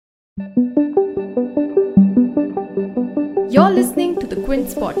You're listening to the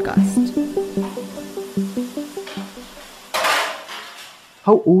Quince Podcast.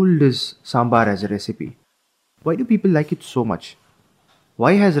 How old is sambar as a recipe? Why do people like it so much?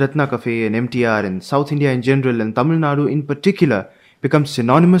 Why has Ratna Cafe and MTR and South India in general and Tamil Nadu in particular become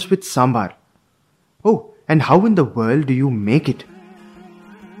synonymous with sambar? Oh, and how in the world do you make it?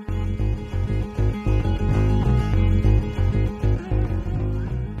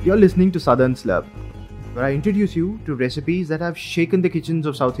 You're listening to Southern Slurp, where I introduce you to recipes that have shaken the kitchens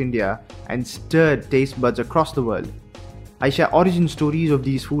of South India and stirred taste buds across the world. I share origin stories of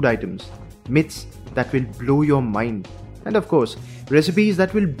these food items, myths that will blow your mind, and of course, recipes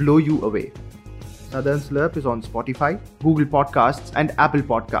that will blow you away. Southern Slurp is on Spotify, Google Podcasts, and Apple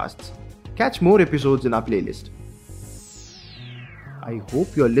Podcasts. Catch more episodes in our playlist. I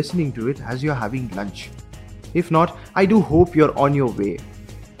hope you're listening to it as you're having lunch. If not, I do hope you're on your way,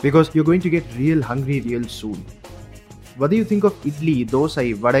 because you're going to get real hungry real soon. Whether you think of idli,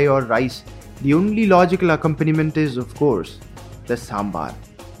 dosa, vadai or rice, the only logical accompaniment is, of course, the sambar.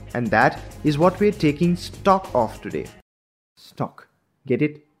 And that is what we're taking stock of today. Stock. Get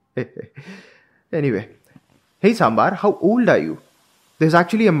it? Anyway. Hey Sambar, how old are you? There's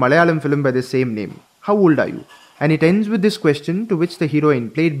actually a Malayalam film by the same name. How old are you? And it ends with this question, to which the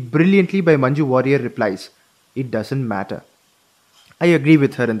heroine, played brilliantly by Manju Warrier, replies, it doesn't matter. I agree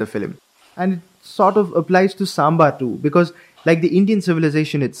with her in the film. And it sort of applies to sambar too, because like the Indian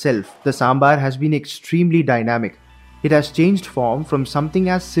civilization itself, the sambar has been extremely dynamic. It has changed form from something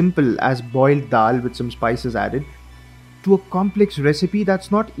as simple as boiled dal with some spices added to a complex recipe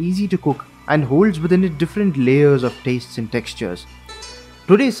that's not easy to cook and holds within it different layers of tastes and textures.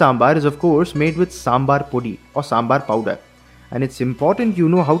 Today's sambar is of course made with sambar podi or sambar powder, and it's important you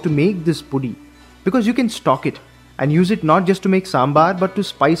know how to make this podi because you can stock it and use it not just to make sambar but to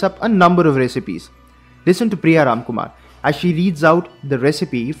spice up a number of recipes. Listen to Priya Ramkumar as she reads out the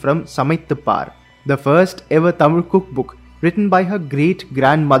recipe from Samaitthupar, the first ever Tamil cookbook written by her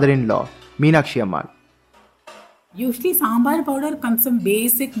great-grandmother-in-law, Meenakshi Ammal. Usually sambar powder comes from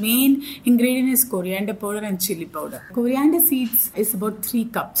basic main ingredient is coriander powder and chili powder. Coriander seeds is about 3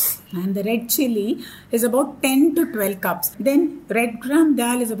 cups and the red chili is about 10 to 12 cups. Then red gram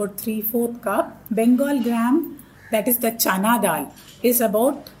dal is about 3/4 cup. Bengal gram, that is the chana dal, is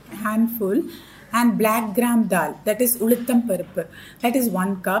about handful. And black gram dal, that is ulitham paruppu, that is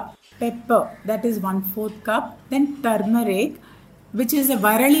 1 cup. Pepper, that is 1/4 cup. Then turmeric, which is a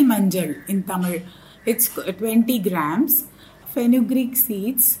varali manjal in Tamil, it's 20 grams. Fenugreek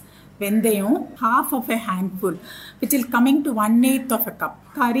seeds, vendayam, half of a handful, which is coming to 1/8 of a cup.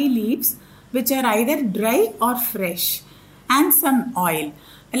 Curry leaves, which are either dry or fresh, and some oil.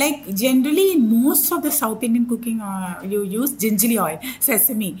 Like generally in most of the South Indian cooking, you use gingerly oil,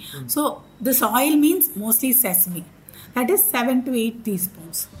 sesame. So this oil means mostly sesame. That is 7 to 8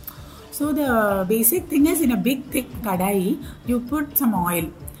 teaspoons. So the basic thing is in a big thick kadai, you put some oil.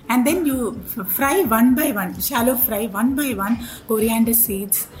 And then you fry one by one, shallow fry one by one coriander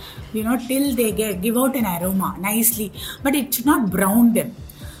seeds, till they give out an aroma nicely. But it should not brown them.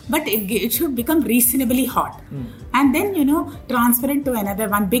 But it should become reasonably hot. And then, transfer it to another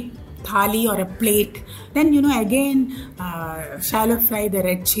one big thali or a plate. Then, again, shallow fry the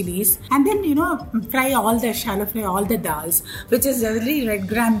red chilies. And then, shallow fry all the dals, which is generally red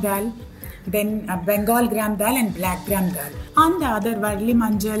gram dal, then Bengal gram dal and black gram dal. And the other varli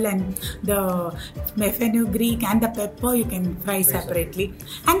manjal and the fenugreek and the pepper you can fry separately.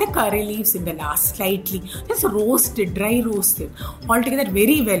 And the curry leaves in the last slightly. Just roasted, dry roasted. Altogether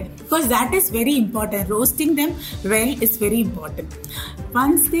very well. Because that is very important. Roasting them well is very important.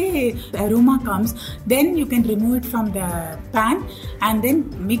 Once the aroma comes, then you can remove it from the pan and then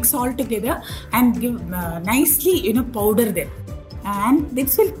mix all together and give nicely, powder them. And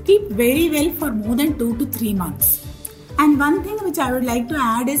this will keep very well for more than 2 to 3 months. And one thing which I would like to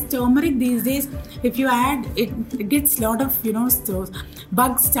add is turmeric these days, if you add, it gets a lot of, so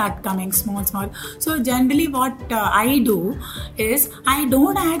bugs start coming small. So generally what I do is, I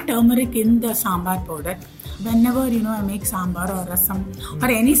don't add turmeric in the sambar powder. Whenever, I make sambar or rasam or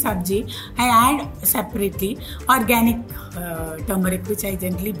any sabji, I add separately organic turmeric, which I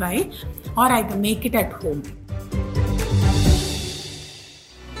generally buy, or I can make it at home.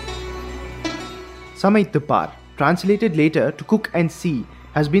 Samaitthupar, translated later to Cook and See,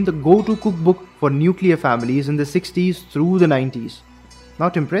 has been the go-to cookbook for nuclear families in the 60s through the 90s.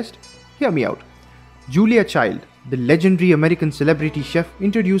 Not impressed? Hear me out. Julia Child, the legendary American celebrity chef,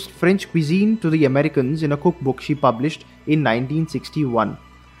 introduced French cuisine to the Americans in a cookbook she published in 1961.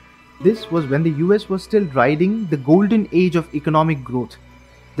 This was when the US was still riding the golden age of economic growth.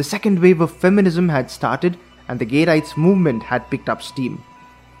 The second wave of feminism had started and the gay rights movement had picked up steam.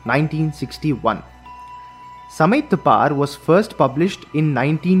 1961. Samait Tapar was first published in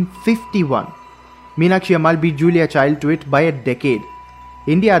 1951. Meenakshi Ammal beat Julia Child to it by a decade.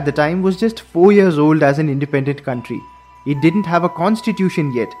 India at the time was just 4 years old as an independent country. It didn't have a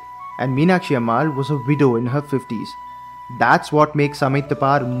constitution yet, and Meenakshi Ammal was a widow in her 50s. That's what makes Samait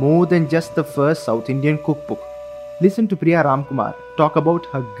Tapar more than just the first South Indian cookbook. Listen to Priya Ramkumar talk about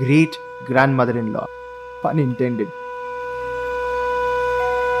her great grandmother-in-law. Pun intended.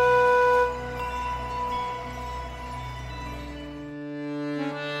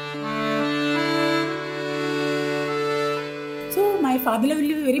 My father will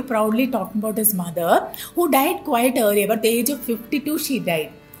be very proudly talking about his mother, who died quite early. About the age of 52, she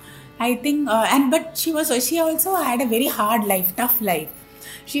died. I think, but she also had a very hard life, tough life.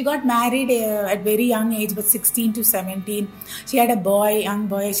 She got married at very young age, but 16 to 17. She had a young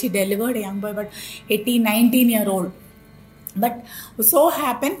boy. She delivered a young boy, but 18, 19-year-old. But so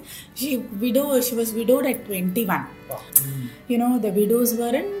happened, she was widowed at 21. The widows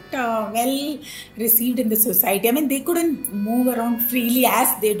weren't well received in the society. I mean, they couldn't move around freely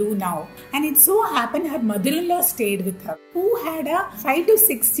as they do now. And it so happened her mother-in-law stayed with her, who had a 5 to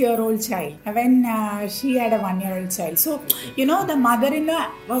 6-year-old child when she had a 1-year-old child. So, the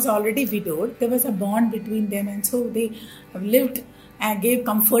mother-in-law was already widowed. There was a bond between them, and so they lived and gave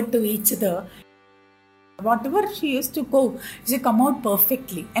comfort to each other. Whatever she used to cook, she come out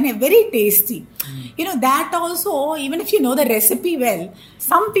perfectly and very tasty. That also, even if you know the recipe well,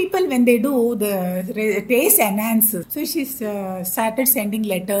 some people when they do, the taste enhances. So she started sending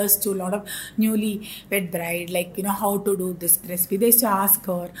letters to a lot of newly wed bride, like, how to do this recipe. They used to ask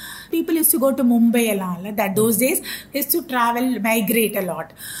her. People used to go to Mumbai, that those days, they used to migrate a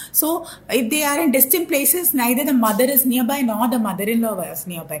lot. So if they are in distant places, neither the mother is nearby nor the mother-in-law was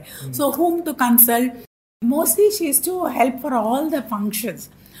nearby. So whom to consult? Mostly she used to help for all the functions.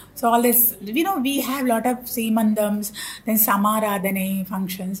 So all this, we have a lot of Seemandams, then Samaradhane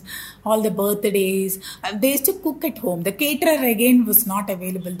functions, all the birthdays. They used to cook at home. The caterer again was not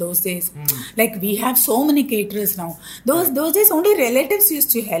available those days. Like we have so many caterers now. Those days only relatives used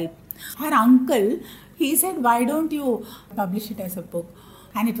to help. Her uncle, he said, why don't you publish it as a book?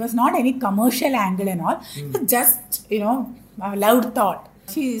 And it was not any commercial angle and all. It was just, a loud thought.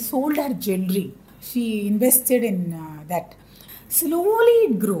 She sold her jewelry. She invested in that. Slowly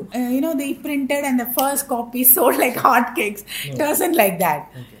it grew. They printed and the first copy sold like hotcakes. It wasn't like that.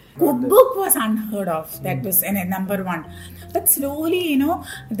 Cookbook was unheard of. That was number one. But slowly,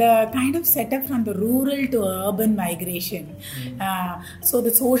 the kind of setup from the rural to urban migration. So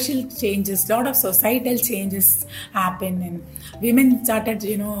the social changes, lot of societal changes happen, and women started,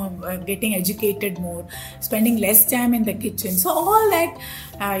 getting educated more, spending less time in the kitchen. So all that,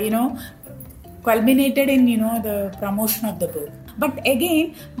 culminated in, the promotion of the book. But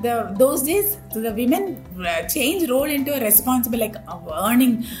again, those days, the women changed role into a responsible, like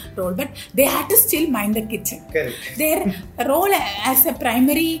earning role, but they had to still mind the kitchen. Correct. Their role as a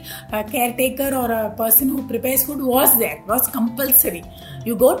primary caretaker or a person who prepares food was compulsory.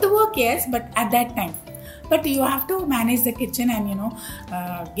 You go to work, yes, but at that time. But you have to manage the kitchen and,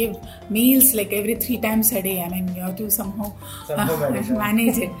 give meals like every 3 times a day. I mean, you have to somehow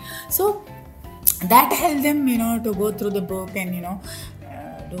manage it. So that helped them, to go through the book and,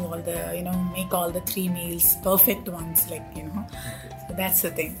 do all the, make all the 3 meals, perfect ones, like, So that's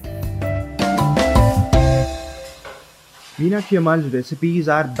the thing. Meenakshi Ammal's recipes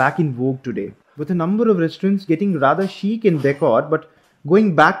are back in vogue today, with a number of restaurants getting rather chic in decor, but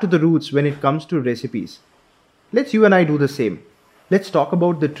going back to the roots when it comes to recipes. Let's you and I do the same. Let's talk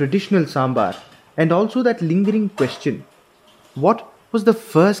about the traditional sambar and also that lingering question. What was the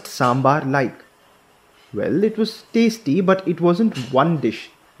first sambar like? Well, it was tasty, but it wasn't one dish.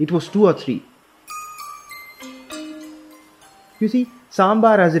 It was 2 or 3. You see,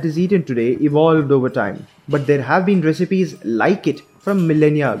 sambar as it is eaten today evolved over time, but there have been recipes like it from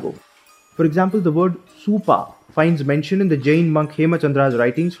millennia ago. For example, the word supa finds mention in the Jain monk Hemachandra's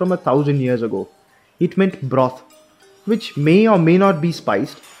writings from 1,000 years ago. It meant broth, which may or may not be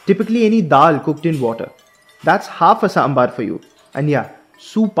spiced, typically any dal cooked in water. That's half a sambar for you. And yeah,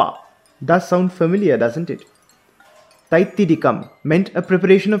 supa does sound familiar, doesn't it? Taittidikam meant a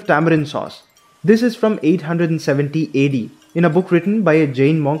preparation of tamarind sauce. This is from 870 AD in a book written by a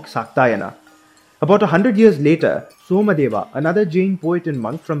Jain monk Saktayana. About 100 years later, Somadeva, another Jain poet and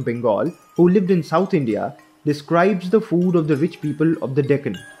monk from Bengal who lived in South India, describes the food of the rich people of the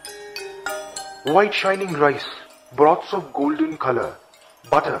Deccan. White shining rice, broths of golden color,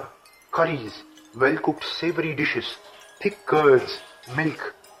 butter, curries, well-cooked savory dishes, thick curds,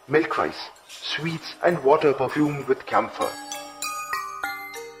 milk, milk rice, sweets and water perfumed with camphor.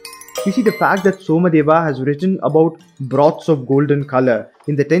 You see, the fact that Somadeva has written about broths of golden color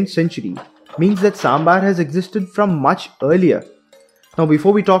in the 10th century means that sambar has existed from much earlier. Now,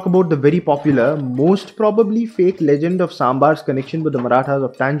 before we talk about the very popular, most probably fake legend of sambar's connection with the Marathas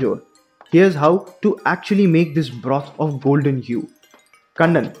of Tanjore, here's how to actually make this broth of golden hue.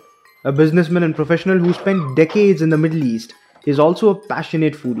 Kannan, a businessman and professional who spent decades in the Middle East, is also a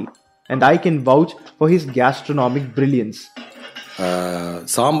passionate foodie, and I can vouch for his gastronomic brilliance.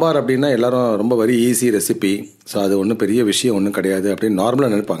 Sambar அப்படின்னா எல்லாரும் ரொம்ப very easy recipe, so அது ஒன்றும் பெரிய விஷயம் ஒன்றும் கிடையாது அப்படின்னு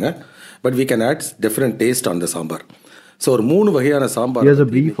நார்மலாக நினைப்பாங்க. But we can add different taste on the sambar. So ஒரு 3 வகையான sambar. Here's a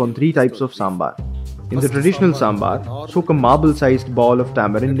brief on 3 types of sambar. In the traditional sambar, soak a marble-sized ball of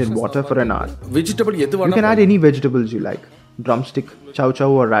tamarind in water for an hour. Vegetable எது You can add any vegetables you like, drumstick, chow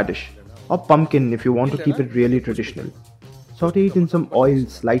chow or radish, or pumpkin if you want to keep it really traditional. Saute it in some oil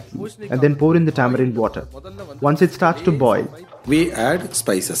slightly and then pour in the tamarind water. Once it starts to boil, we add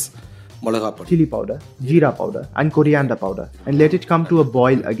spices, chili powder, jeera powder and coriander powder, and let it come to a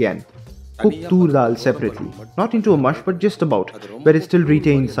boil again. Cook tur dal separately, not into a mush but just about, where it still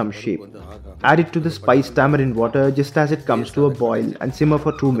retains some shape. Add it to the spiced tamarind water just as it comes to a boil and simmer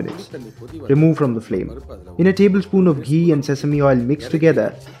for 2 minutes. Remove from the flame. In a tablespoon of ghee and sesame oil mixed together,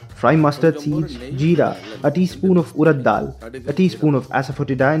 fry mustard seeds, jeera, a teaspoon of urad dal, a teaspoon of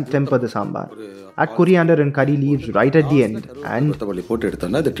asafoetida and temper the sambar. Add coriander and curry leaves right at the end and போட்டு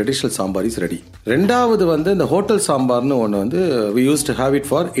எடுத்தோம்னா the traditional sambar is ready. ரெண்டாவது வந்து இந்த hotel சாம்பார்னு ஒன்று வந்து we used to have it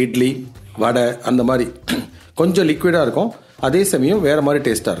for idli, வடை அந்த மாதிரி கொஞ்சம் லிக்விடாக இருக்கும், அதே சமயம் வேறு மாதிரி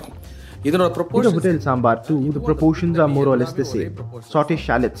டேஸ்ட்டாக இருக்கும். In a hotel sambar too, the proportions are more or less the same. Saute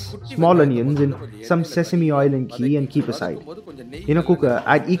shallots, small onions in some sesame oil and ghee and keep aside. In a cooker,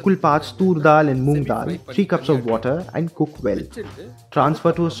 add equal parts tur dal and moong dal, 3 cups of water and cook well.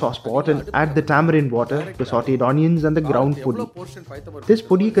 Transfer to a sauce pot and add the tamarind water, the sauteed onions and the ground pudi. This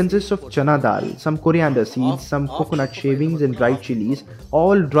pudi consists of chana dal, some coriander seeds, some coconut shavings and dried chilies,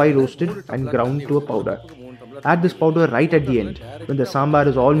 all dry roasted and ground to a powder. Add this powder right at the end when the sambar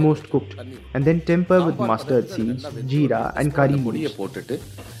is almost cooked and then temper with mustard seeds, jeera and curry leaves. போட்டுட்டு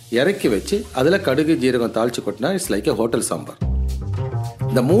இறக்கி வச்சு அதில் கடுகு ஜீரகம் தாளிச்சு கொட்டினா it's like a hotel sambar.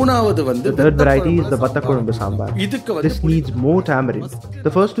 The மூணாவது வந்து the third variety is the Vattakozhambu sambar. This needs more tamarind.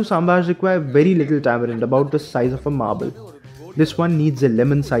 The first 2 sambars require very little tamarind, about the size of a marble. This one needs a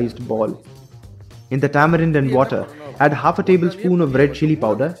lemon-sized ball. In the tamarind and water, add half a tablespoon of red chili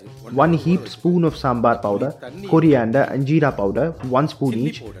powder, 1 heaped spoon of sambar powder, coriander and jeera powder, 1 spoon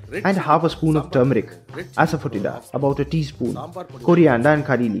each, and half a spoon of turmeric, asafoetida, about a teaspoon, coriander and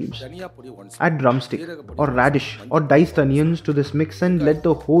curry leaves. Add drumstick or radish or diced onions to this mix and let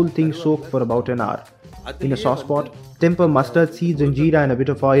the whole thing soak for about an hour. In a sauce pot, temper mustard seeds and jeera in a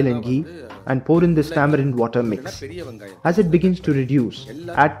bit of oil and ghee and pour in this tamarind water mix. As it begins to reduce,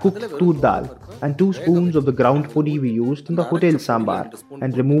 add cooked tur dal and 2 spoons of the ground pudi we used in the hotel sambar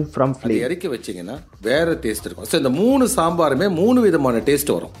and remove from flame. இறக்கி வச்சிங்கன்னா வேறு taste இருக்கும். So இந்த 3 சாம்பாருமே 3 விதமான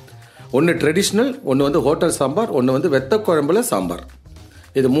taste வரும். ஒன்று traditional, ஒன்று வந்து ஹோட்டல் சாம்பார், ஒன்று வந்து வெத்த குழம்புல சாம்பார்.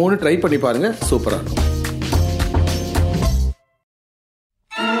 இது 3 ட்ரை பண்ணி பாருங்கள், சூப்பராக இருக்கும்.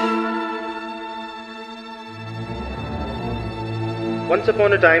 Once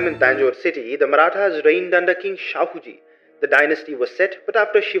upon a time in Tanjore city, the Marathas reigned under King Shahuji. The dynasty was set, but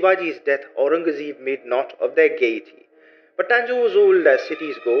after Shivaji's death, Aurangzeb made naught of their gaiety. But Tanjore was old as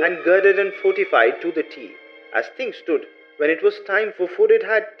cities go, and girded and fortified to the T. As things stood, when it was time for food, it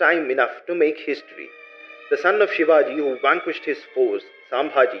had time enough to make history. The son of Shivaji, who vanquished his foes,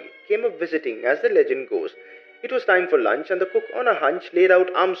 Sambhaji, came up visiting, as the legend goes. It was time for lunch, and the cook, on a hunch, laid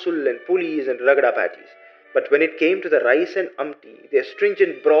out amsul and pulis and ragda patties. But when it came to the rice and amti, the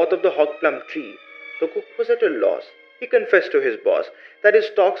astringent broth of the hog plum tree, the cook was at a loss. He confessed to his boss that his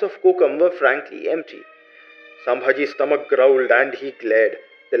stocks of kokum were frankly empty. Sambhaji's stomach growled and he glared.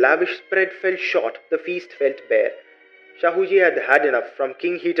 The lavish spread fell short, the feast felt bare. Shahuji had had enough. From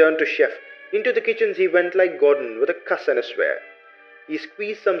king he turned to chef. Into the kitchens he went like Gordon with a cuss and a swear. He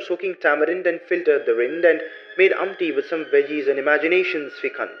squeezed some soaking tamarind and filtered the rind and made amti with some veggies and imaginations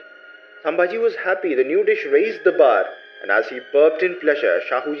fecund. Sambhaji was happy. The new dish raised the bar, and as he burped in pleasure,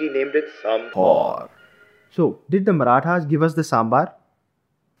 Shahuji named it Sambar. So, did the Marathas give us the sambar?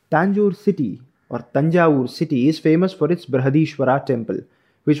 Tanjore city or Tanjavur city is famous for its Brihadishwara temple,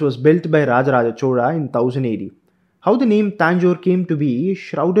 which was built by Rajaraja Chola in 1000 AD. How the name Tanjore came to be is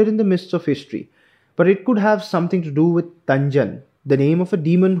shrouded in the mists of history, but it could have something to do with Tanjan, the name of a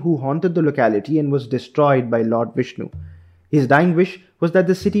demon who haunted the locality and was destroyed by Lord Vishnu. His dying wish was that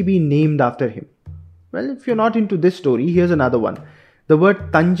the city be named after him. Well, if you're not into this story, here's another one. The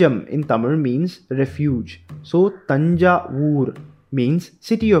word Tanjam in Tamil means refuge. So Tanjavur means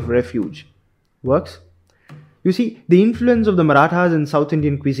city of refuge. Works? You see, the influence of the Marathas in South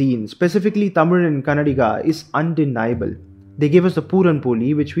Indian cuisine, specifically Tamil and Kannadiga, is undeniable. They gave us the Puran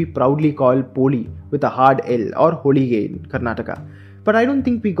Poli, which we proudly call Poli with a hard L, or Holige in Karnataka. But I don't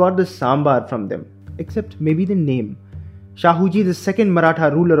think we got the sambar from them, except maybe the name. Shahuji, the second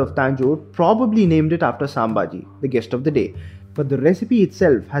Maratha ruler of Tanjore, probably named it after Sambhaji, the guest of the day. But the recipe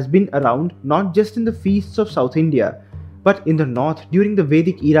itself has been around not just in the feasts of South India, but in the north during the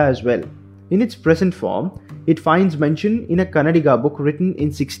Vedic era as well. In its present form, it finds mention in a Kannadiga book written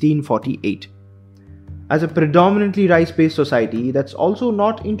in 1648. As a predominantly rice-based society that's also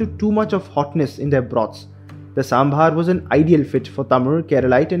not into too much of hotness in their broths, the sambar was an ideal fit for Tamil,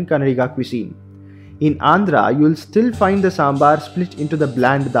 Keralite and Kannadiga cuisine. In Andhra, you'll still find the sambar split into the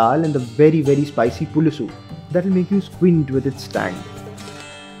bland dal and the very very spicy pulusu that'll make you squint with its tang.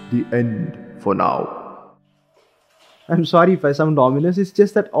 The end for now. I'm sorry if I sound ominous, it's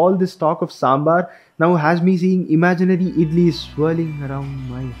just that all this talk of sambar now has me seeing imaginary idlis swirling around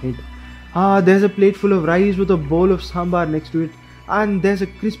my head. There's a plate full of rice with a bowl of sambar next to it, and there's a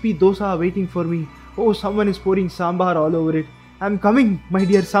crispy dosa waiting for me. Oh, someone is pouring sambar all over it. I'm coming, my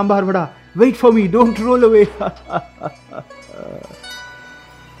dear sambar vada. Wait for me, don't roll away.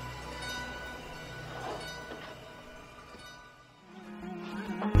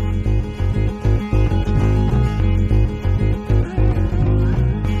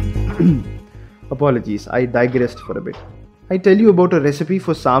 Apologies, I digressed for a bit. I tell you about a recipe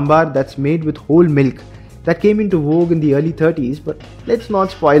for sambar that's made with whole milk that came into vogue in the early 30s, but let's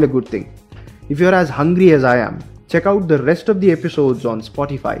not spoil a good thing. If you're as hungry as I am, check out the rest of the episodes on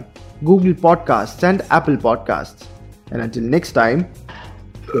Spotify, Google Podcasts and Apple Podcasts. And until next time,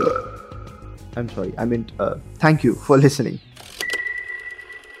 thank you for listening.